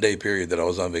 11-day period that I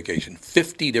was on vacation.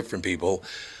 50 different people.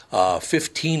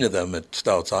 15 of them at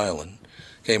Stouts Island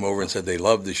came over and said they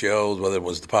loved the shows, whether it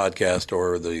was the podcast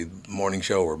or the morning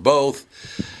show or both.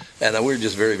 And we were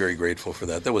just very, very grateful for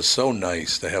that. That was so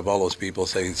nice to have all those people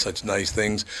say such nice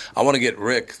things. I want to get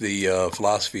Rick, the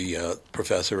philosophy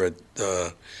professor at,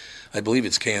 I believe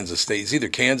it's Kansas State. It's either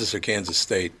Kansas or Kansas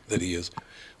State that he is.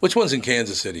 Which one's in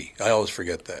Kansas City? I always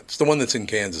forget that. It's the one that's in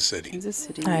Kansas City. Kansas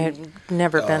City. I've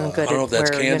never been good I don't know at if that's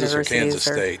where Kansas or universities Kansas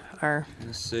State. are.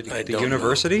 City. I The don't know.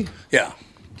 university? Yeah.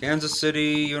 Kansas City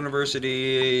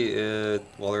University.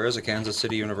 Well, there is a Kansas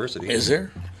City University. Is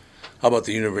there? How about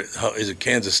the university? Is it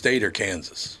Kansas State or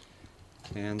Kansas?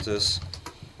 Kansas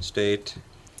State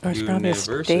There's probably a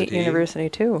University. state university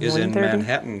too. Is in 130?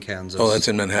 Manhattan, Kansas. Oh, that's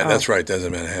in Manhattan. Oh. That's right. That's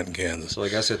in Manhattan, Kansas. So I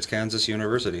guess it's Kansas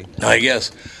University. I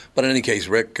guess. But in any case,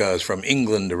 Rick is from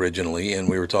England originally, and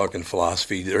we were talking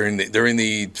philosophy during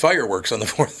the fireworks on the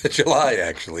 4th of July,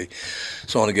 actually.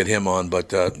 So I want to get him on.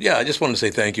 But, yeah, I just wanted to say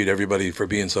thank you to everybody for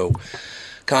being so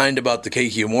kind about the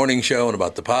KQ Morning Show and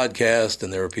about the podcast,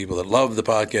 and there were people that loved the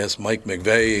podcast. Mike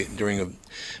McVeigh,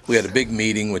 we had a big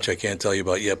meeting, which I can't tell you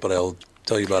about yet, but I'll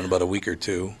tell you about in about a week or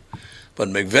two. But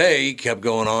McVeigh kept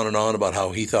going on and on about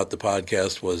how he thought the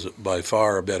podcast was by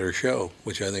far a better show,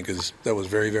 which I think that was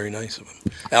very, very nice of him.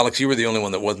 Alex, you were the only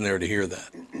one that wasn't there to hear that.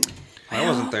 I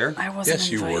wasn't there. I wasn't Yes,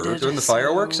 you invited, were. During the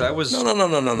fireworks, I was.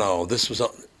 No. This was.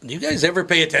 Do you guys ever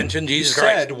pay attention? You Jesus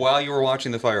said Christ. while you were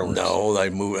watching the fireworks. No, I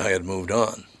had moved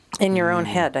on. In your own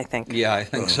head, I think. Yeah, I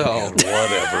think so. God,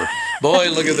 whatever.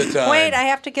 Boy, look at the time. Wait, I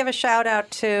have to give a shout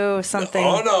out to something.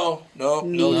 Oh,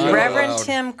 no. Reverend allowed.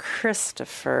 Tim Oh,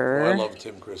 Christopher. I love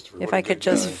Tim Christopher. If What a I could good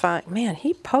just guy. find, man,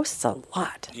 he posts a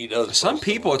lot. He does. Some post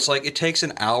people, it's like it takes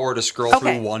an hour to scroll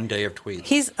Okay. through one day of tweets.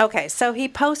 He's okay. So he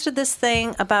posted this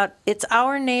thing about it's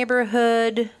our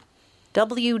neighborhood,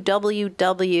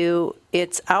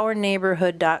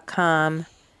 www.itsourneighborhood.com.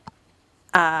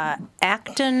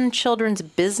 Acton Children's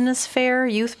Business Fair,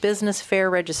 Youth Business Fair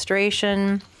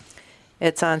registration.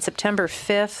 It's on September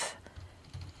 5th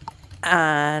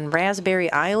on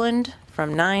Raspberry Island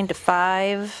from 9 to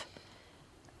 5.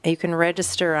 You can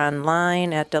register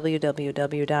online at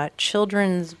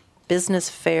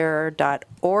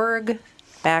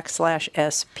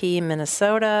www.childrensbusinessfair.org/SP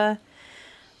Minnesota.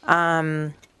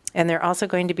 And they're also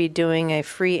going to be doing a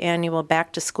free annual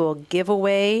back-to-school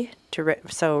giveaway.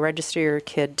 So register your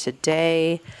kid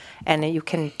today. And you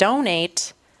can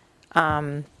donate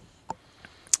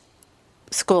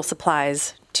school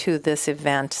supplies to this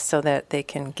event so that they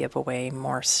can give away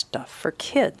more stuff for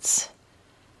kids.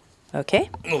 Okay?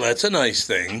 Well, that's a nice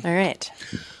thing. All right.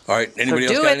 All right. Anybody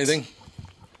else do got it. anything?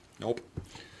 Nope.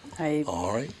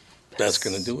 All right. That's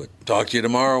going to do it. Talk to you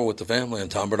tomorrow with the family on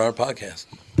Tom Bernard Podcast.